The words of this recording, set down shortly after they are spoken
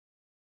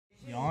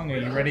Young, are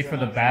you ready for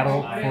the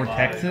battle for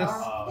Texas?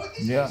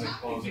 Yeah.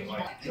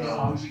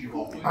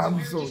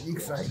 I'm so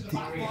excited.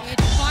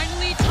 It's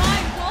finally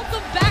time.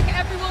 Welcome back,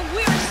 everyone.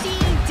 We are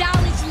seeing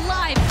Dallas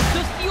live.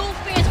 The Fuel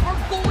fans are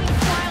going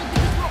wild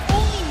because we're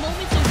only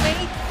moments away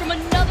from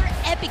another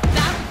epic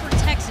battle for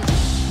Texas.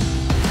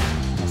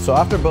 So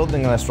after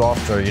building this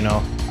roster,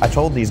 I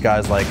told these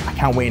guys, like, I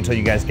can't wait until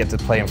you guys get to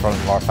play in front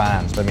of our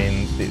fans. I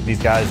mean, these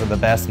guys are the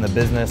best in the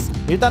business.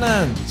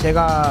 일단은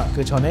제가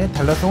그 전에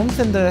달라스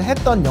홈스탠드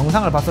했던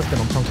영상을 봤을 때는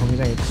엄청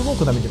경기장이 크고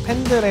그다음에 이제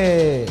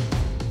팬들의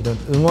이런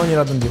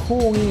응원이라든지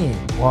호응이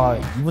와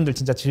이분들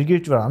진짜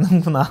즐길 줄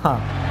아는구나.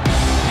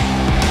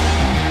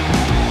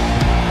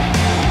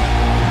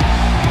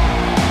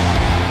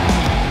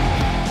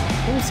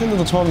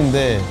 홈스탠드도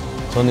처음인데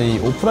저는 이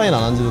오프라인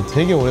안 한 지도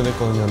되게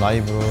오래됐거든요.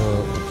 라이브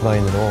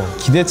오프라인으로.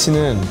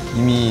 기대치는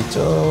이미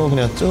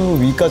그냥 쭉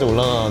위까지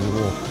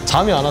올라가가지고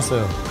잠이 안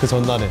왔어요. 그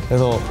전날에.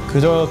 그래서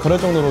그럴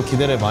정도로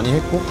기대를 많이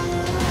했고.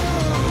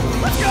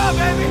 Let's go,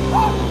 baby!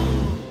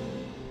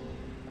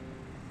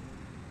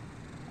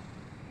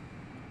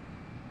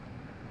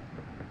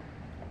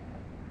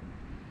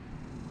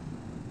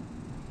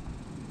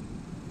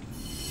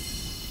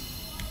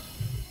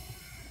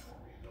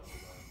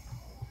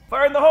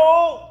 Fire in the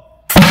hole!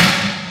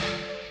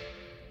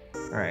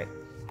 All right,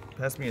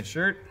 pass me a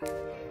shirt.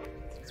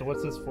 So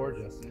what's this for,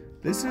 Justin?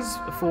 This is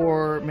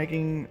for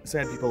making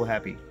sad people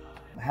happy.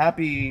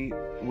 Happy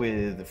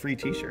with free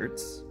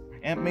t-shirts.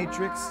 Amp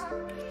Matrix,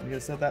 we gotta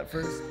set that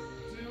first.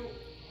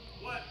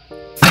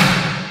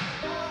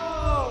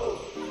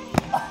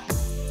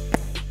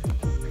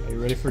 Are you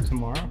ready for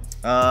tomorrow?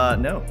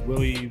 No.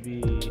 Will you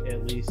be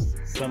at least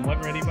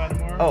somewhat ready by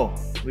tomorrow? Oh,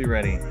 we'll be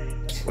ready.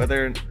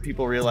 Whether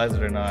people realize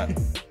it or not,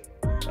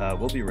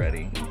 we'll be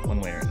ready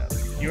one way or another.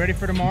 You ready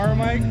for tomorrow,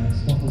 Mike?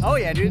 Oh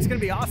yeah, dude, it's gonna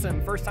be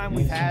awesome. First time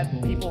we've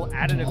had people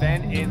at an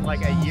event in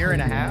like a year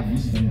and a half.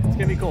 It's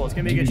gonna be cool, it's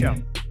gonna be a good show.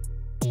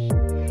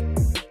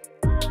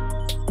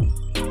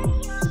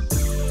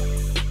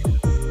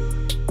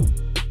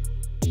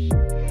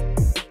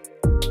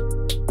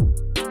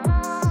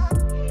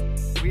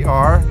 We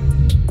are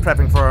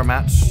prepping for our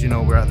match.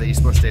 We're at the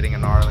esports stadium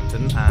in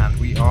Arlington, and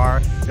we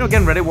are,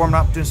 getting ready, warming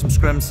up, doing some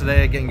scrims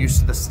today, getting used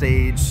to the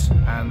stage,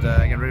 and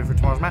getting ready for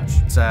tomorrow's match.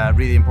 It's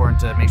really important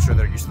to make sure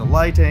they're used to the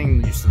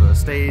lighting, used to the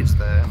stage,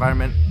 the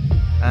environment,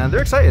 and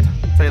they're excited.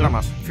 I'll tell you that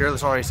much.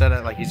 Fearless already said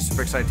it, like he's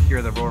super excited to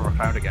hear the roar of a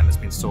crowd again. It's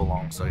been so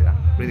long, so yeah,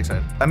 really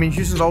excited. I mean,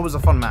 Houston's always a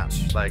fun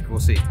match. Like, we'll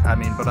see. I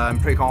mean, but I'm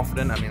pretty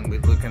confident. I mean,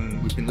 we've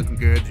been looking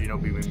good.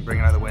 We've been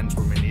bringing out the wins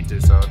when we need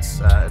to, so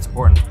it's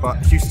important.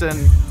 But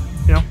Houston,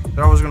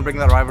 they're always going to bring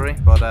that rivalry,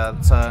 but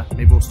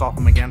maybe we'll stop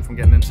them again from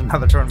getting into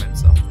another tournament.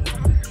 So.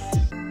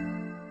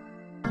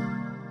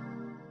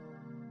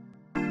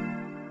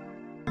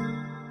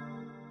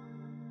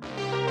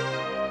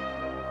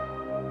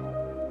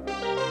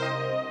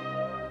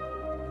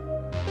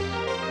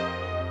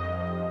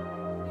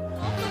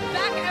 Welcome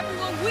back,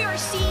 everyone. We are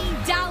seeing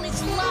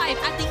Dallas live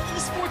at the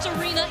esports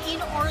arena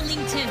in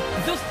Arlington.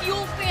 The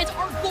Fuel fans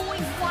are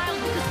going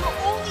wild because we're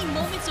only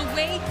moments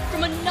away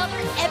from another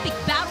epic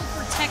battle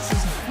for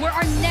Texas, where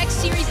our next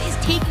series is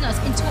taking us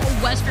into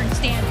a Western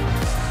Standard.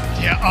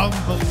 Yeah,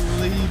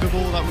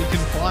 unbelievable that we can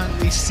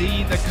finally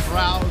see the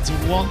crowds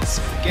once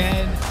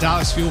again.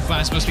 Dallas Fuel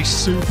fans must be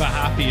super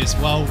happy as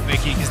well,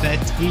 Vicky, because their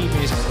team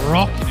is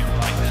rocking it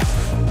right now.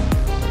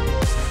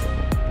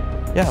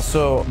 Yeah,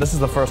 so this is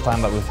the first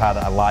time that we've had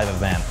a live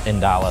event in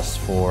Dallas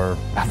for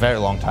a very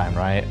long time,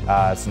 right?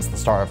 Since the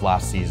start of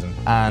last season.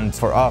 And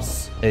for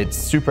us, it's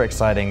super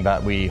exciting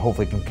that we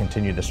hopefully can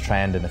continue this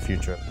trend in the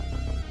future.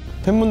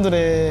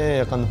 팬분들의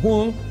약간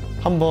호응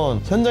한번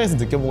현장에서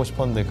느껴보고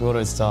싶었는데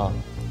그거를 진짜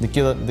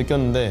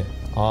느꼈는데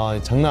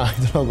장난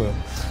아니더라고요.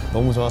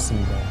 너무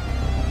좋았습니다.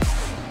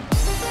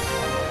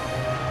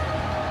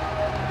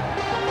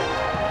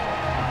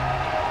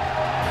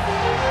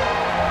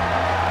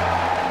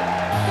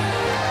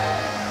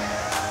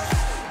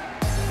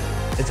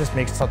 It just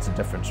makes such a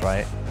difference,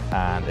 right?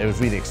 And it was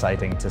really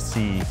exciting to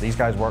see these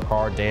guys work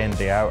hard day in,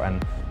 day out,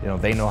 and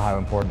they know how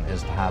important it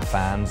is to have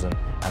fans, and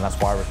that's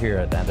why we're here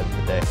at the end of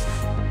the day.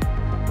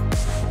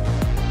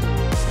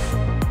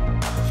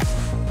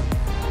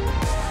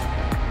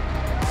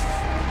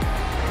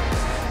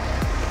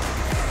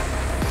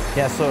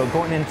 Yeah, so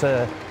going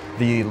into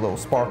the little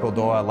Sparkle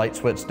Doa light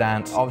switch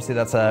dance, obviously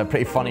that's a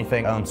pretty funny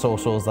thing on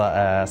socials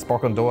that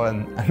Sparkle Doa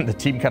and the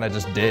team kind of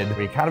just did.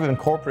 We kind of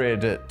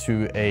incorporated it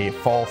to a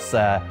false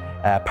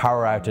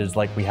power outage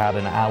like we had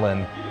in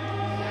Allen.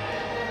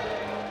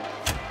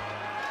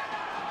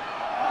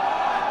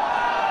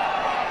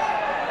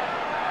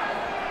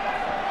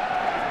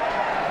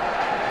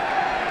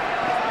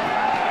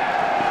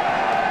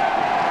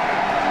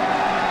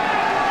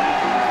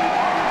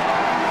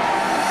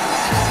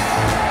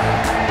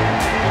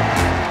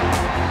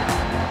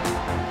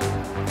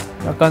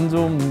 약간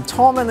좀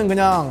처음에는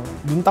그냥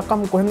눈 딱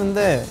감고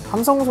했는데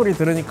함성 소리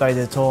들으니까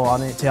이제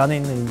제 안에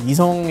있는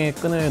이성의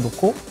끈을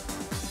놓고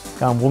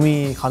그냥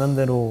몸이 가는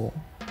대로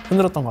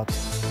흔들었던 것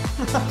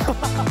같아요.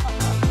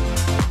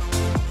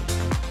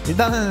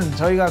 일단은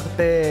저희가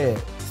그때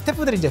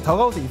스태프들이 이제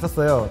덕아웃에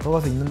있었어요.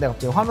 덕아웃에 있는데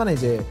갑자기 화면에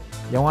이제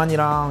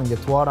영환이랑 이제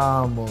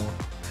도아랑 뭐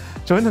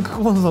저희는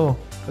그거 보면서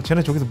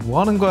쟤네 저기서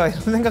뭐 하는 거야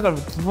이런 생각을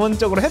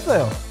기본적으로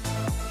했어요.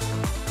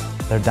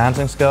 Their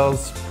dancing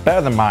skills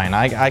better than mine.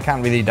 I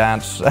can't really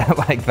dance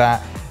like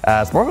that.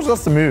 Sparkle's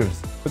just the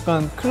moves.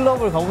 약간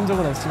클럽을 가본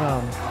적은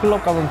없지만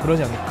클럽 가면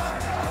그러지 않을까.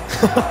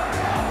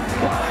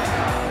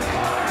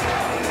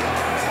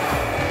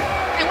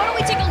 And why don't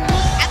we take a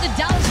look at the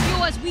Dallas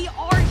Fuel as we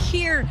are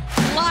here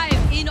live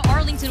in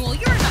Arlington. Well,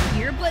 you're not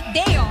here, but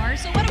they are.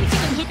 So why don't we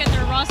take a look at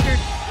their roster,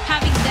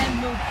 having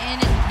them move in,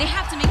 and they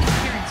have to make an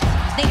appearance.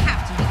 They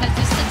have to, because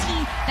this is a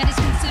team that is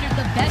considered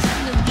the best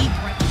in the league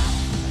right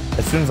now.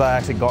 As soon as I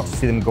actually got to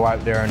see them go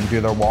out there and do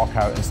their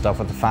walkout and stuff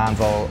with the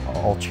fans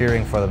all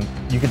cheering for them,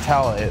 you could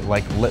tell it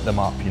like lit them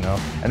up, you know?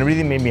 And it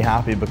really made me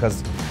happy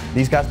because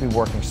these guys have been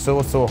working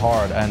so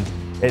hard, and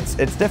it's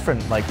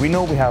different. Like, we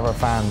know we have our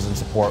fans and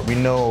support. We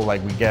know,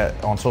 like, we get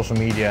on social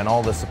media and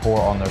all the support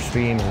on their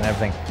streams and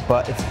everything,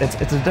 but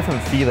it's a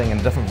different feeling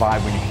and a different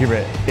vibe when you hear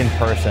it in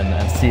person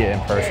and see it in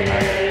person,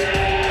 right?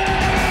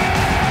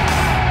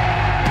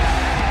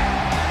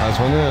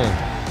 저는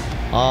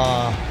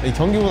이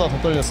경기보다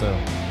더 떨렸어요.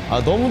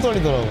 너무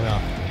떨리더라고요.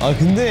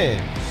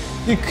 근데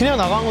그냥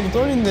나간 것도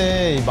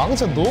떨린데 이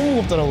망치가 너무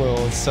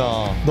무겁더라고요. 진짜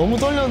너무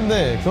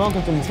떨렸는데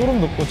그만큼 좀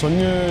소름 돋고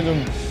전율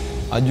좀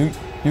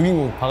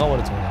 6인공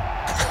박아버렸죠 그냥.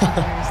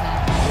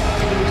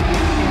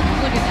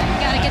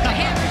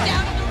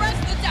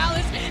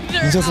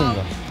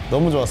 미쳤습니다.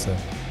 너무 좋았어요.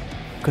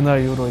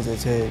 그날 이후로 이제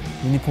제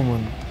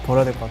유니폼은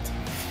버려야 될 것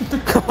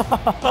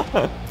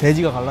같아요.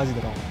 돼지가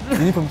갈라지더라고.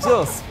 유니폼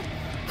찢어졌어.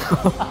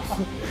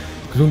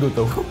 그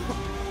정도였다고?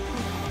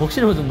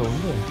 확실해졌나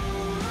본데.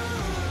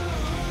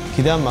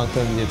 기대한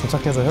만큼 이제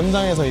도착해서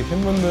현장에서 이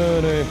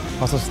팬분들을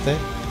봤었을 때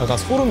약간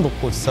소름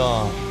돋고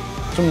진짜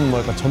좀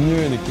뭐랄까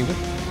전율 느끼고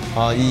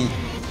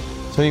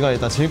저희가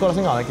일단 질 거라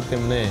생각 안 했기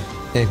때문에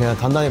그냥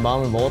단단히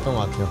마음을 먹었던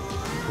것 같아요.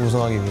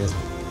 우승하기 위해서.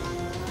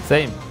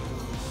 Same.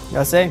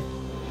 Yeah, same.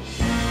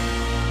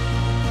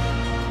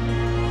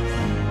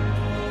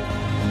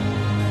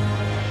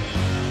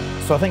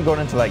 So I think going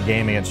into that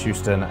game against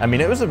Houston, I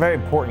mean, it was a very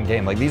important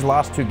game. Like, these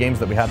last two games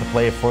that we had to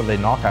play for the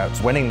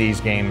knockouts, winning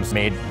these games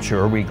made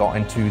sure we got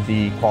into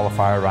the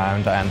qualifier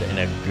round and in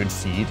a good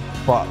seed.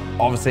 But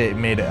obviously it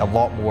made it a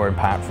lot more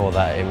impactful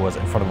that it was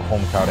in front of a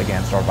home crowd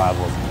against our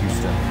rivals in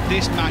Houston.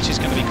 This match is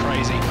going to be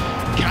crazy.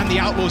 Can the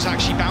Outlaws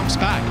actually bounce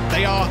back?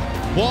 They are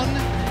 1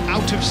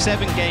 out of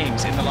 7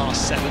 games in the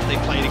last 7 they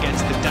played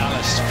against the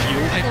Dallas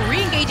Fuel. We're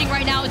re-engaging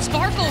right now. It's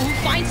Sparkle who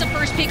finds the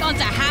first pick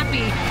onto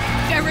Happy.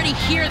 You already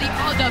hear the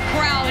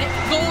crowd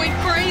going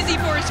crazy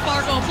for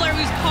Sparkle, a player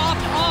who's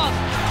popped off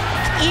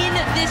in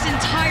this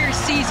entire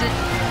season.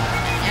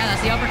 Yeah,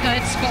 that's the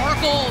uppercut.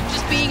 Sparkle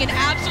just being an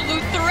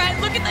absolute threat.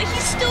 Look at that,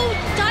 he's still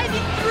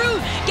diving through.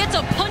 Gets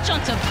a punch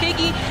onto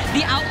Piggy.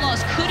 The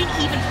Outlaws couldn't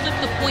even flip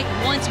the point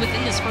once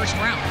within this first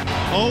round.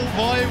 Oh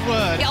my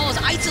word. The Outlaws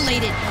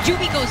isolated.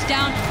 Juby goes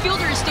down.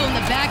 Fielder is still in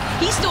the back.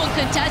 He's still in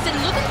contest. And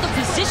look at the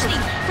positioning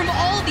from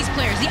all of these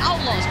players. The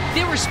Outlaws,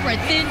 they were spread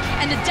thin.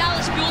 And the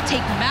Dallas Fuel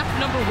take map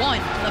number 1,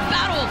 the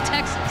Battle of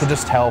Texas. You could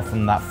just tell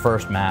from that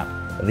first map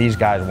that these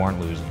guys weren't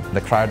losing.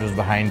 The crowd was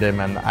behind him,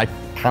 and I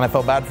kind of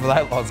felt bad for the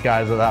Outlaws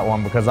guys at that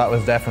one because that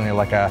was definitely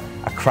like a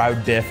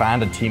crowd diff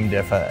and a team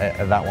diff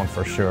at that one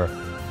for sure.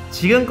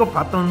 지금껏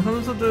봤던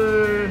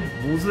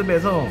선수들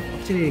모습에서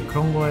확실히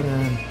그런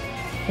거에는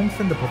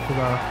홈스탠드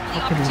버프가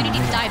The opportunity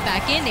to dive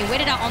back in. They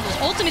waited out on those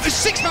ultimates. A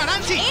 6-man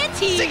anti!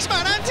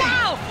 6-man anti!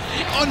 Wow!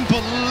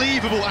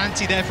 Unbelievable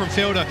anti there from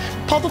Fielder.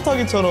 파도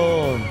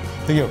타기처럼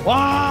되게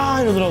와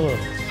이러더라고요.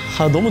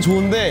 너무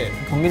좋은데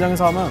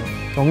경기장에서 하면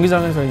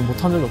경기장에서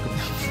못한 적이 없기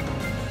때문에.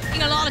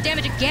 A lot of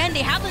damage again.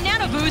 They have the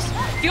nano boost.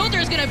 Fielder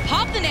is going to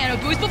pop the nano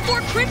boost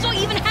before Crimson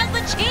even has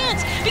the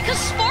chance because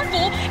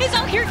Sparkle is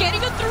out here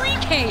getting a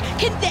 3K.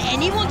 Can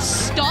anyone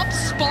stop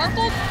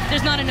Sparkle?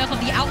 There's not enough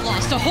of the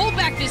Outlaws to hold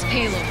back this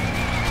payload.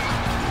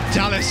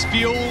 Dallas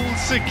Fuel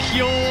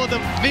secure the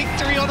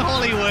victory on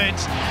Hollywood.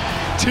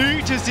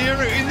 2-0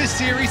 in the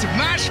series.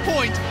 Match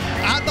point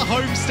at the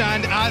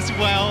homestand as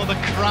well. The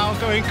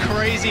crowd going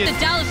crazy. The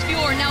Dallas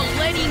Fuel are now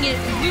letting it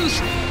loose.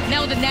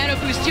 Now the nano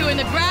boost too, and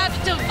the grab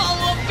to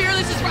follow up.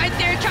 Fearless is right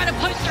there trying to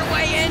punch their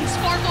way in.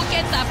 Sparkle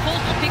gets that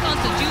pulse bomb pick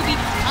onto Juby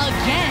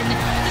again.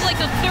 This is like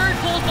the 3rd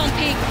pulse bomb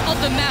pick of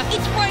the map.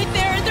 It's right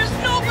there, and there's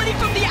nobody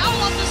from the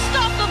Outlaws to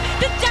stop them.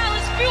 The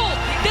Dallas Fuel,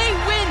 they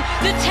win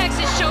the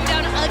Texas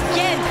Showdown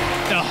again.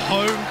 The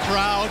home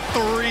crowd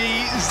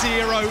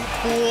 3-0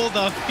 for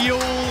the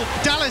Fuel.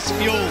 Dallas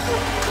Fuel,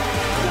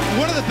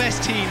 one of the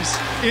best teams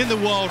in the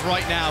world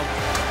right now,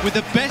 with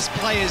the best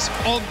players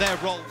on their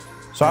roll.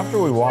 So after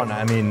we won,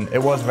 I mean, it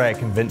was very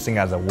convincing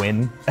as a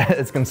win.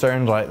 It's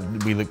concerned, like,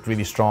 we looked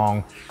really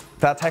strong.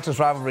 That Texas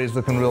rivalry is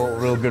looking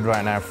real good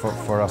right now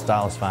for us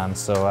Dallas fans.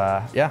 So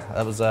yeah,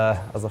 that was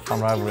a fun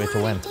rivalry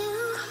to win.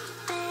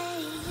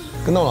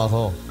 끝나고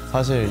나서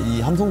사실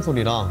이 함성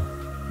소리랑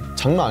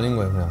장난 아닌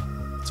거예요 그냥.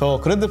 저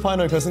그랜드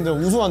파이널 결승전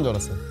우승한 줄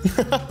알았어요.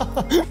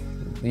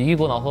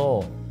 이기고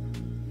나서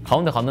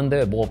가운데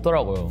갔는데 뭐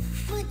없더라고요.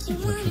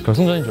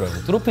 결승전인 줄 알고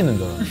트로피 있는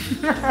줄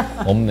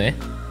알았는데 없네.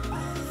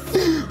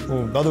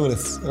 나도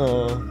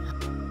그랬어.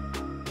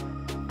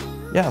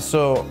 Yeah,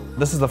 so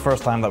this is the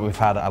first time that we've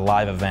had a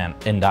live event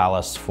in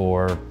Dallas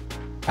for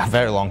a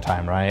very long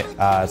time, right?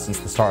 Since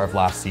the start of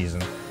last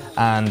season.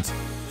 And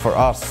for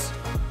us,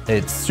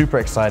 it's super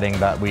exciting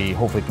that we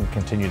hopefully can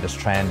continue this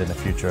trend in the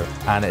future.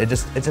 And it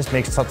just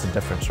makes such a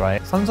difference,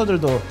 right?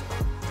 선수들도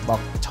막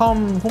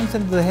처음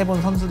홈스탠드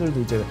해본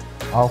선수들도 이제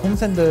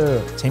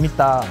홈스탠드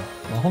재밌다,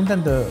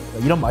 홈스탠드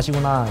이런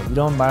맛이구나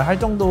이런 말 할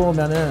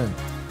정도면은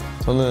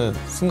저는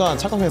순간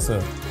착각했어요.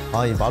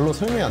 이 말로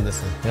설명이 안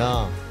됐어요.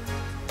 그냥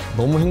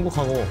너무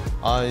행복하고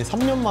이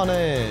 3년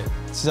만에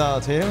진짜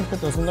제일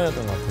행복했던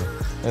순간이었던 것 같아요.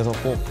 그래서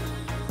꼭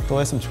또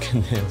했으면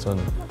좋겠네요,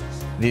 저는.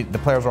 The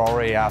players are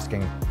already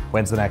asking,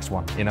 when's the next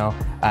one, you know?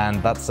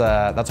 And that's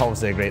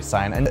obviously a great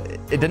sign. And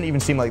it didn't even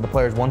seem like the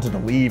players wanted to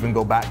leave and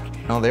go back.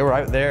 You know, they were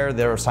out there,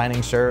 they were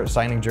signing shirts,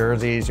 signing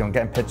jerseys, you know,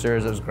 getting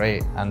pictures. It was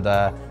great. And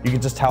you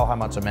could just tell how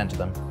much it meant to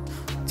them.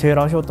 제일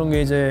아쉬웠던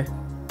게 이제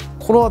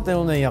코로나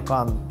때문에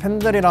약간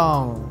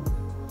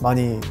팬들이랑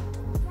많이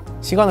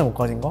시간을 못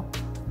가진 거?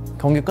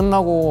 경기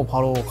끝나고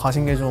바로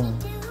가신 게 좀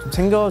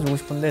챙겨주고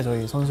싶은데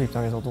저희 선수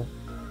입장에서도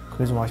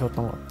그게 좀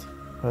아쉬웠던 것 같아요.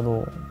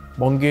 그래도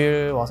먼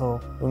길 와서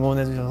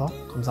응원해 주셔서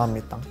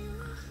감사합니다.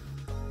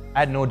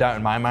 I had no doubt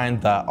in my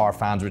mind that our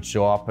fans would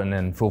show up and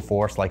in full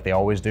force like they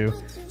always do.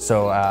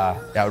 So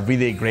yeah, I'm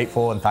really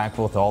grateful and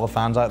thankful to all the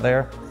fans out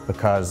there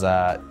because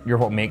you're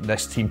what make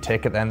this team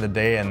tick at the end of the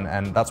day,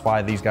 and that's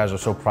why these guys are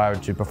so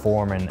proud to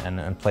perform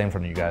and play in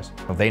front of you guys.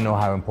 They know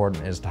how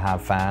important it is to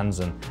have fans,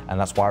 and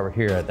that's why we're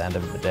here at the end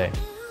of the day.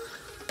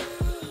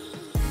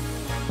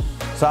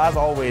 So as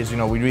always, you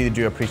know, we really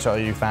do appreciate all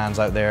you fans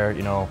out there.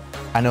 You know,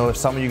 I know if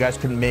some of you guys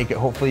couldn't make it,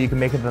 hopefully you can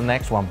make it to the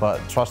next one, but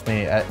trust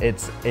me,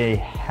 it's a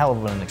hell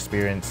of an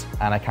experience,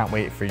 and I can't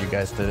wait for you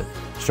guys to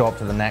show up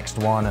to the next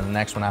one and the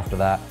next one after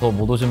that. 또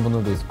못 오신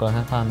분들도 있을 거라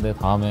생각하는데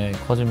다음에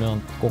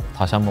커지면 꼭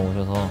다시 한번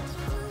오셔서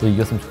또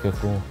이겼으면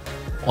좋겠고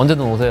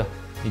언제든 오세요.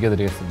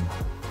 이겨드리겠습니다.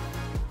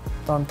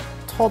 일단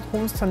첫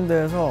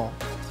홈스탠드에서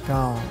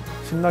그냥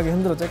신나게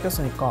흔들어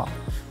째꼈으니까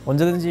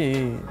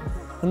언제든지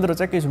흔들어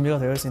째낄 준비가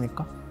되어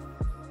있으니까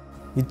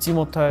잊지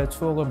못할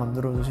추억을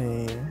만들어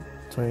주신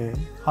저희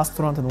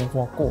하스트로한테 너무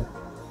고맙고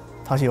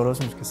다시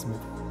열었으면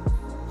좋겠습니다.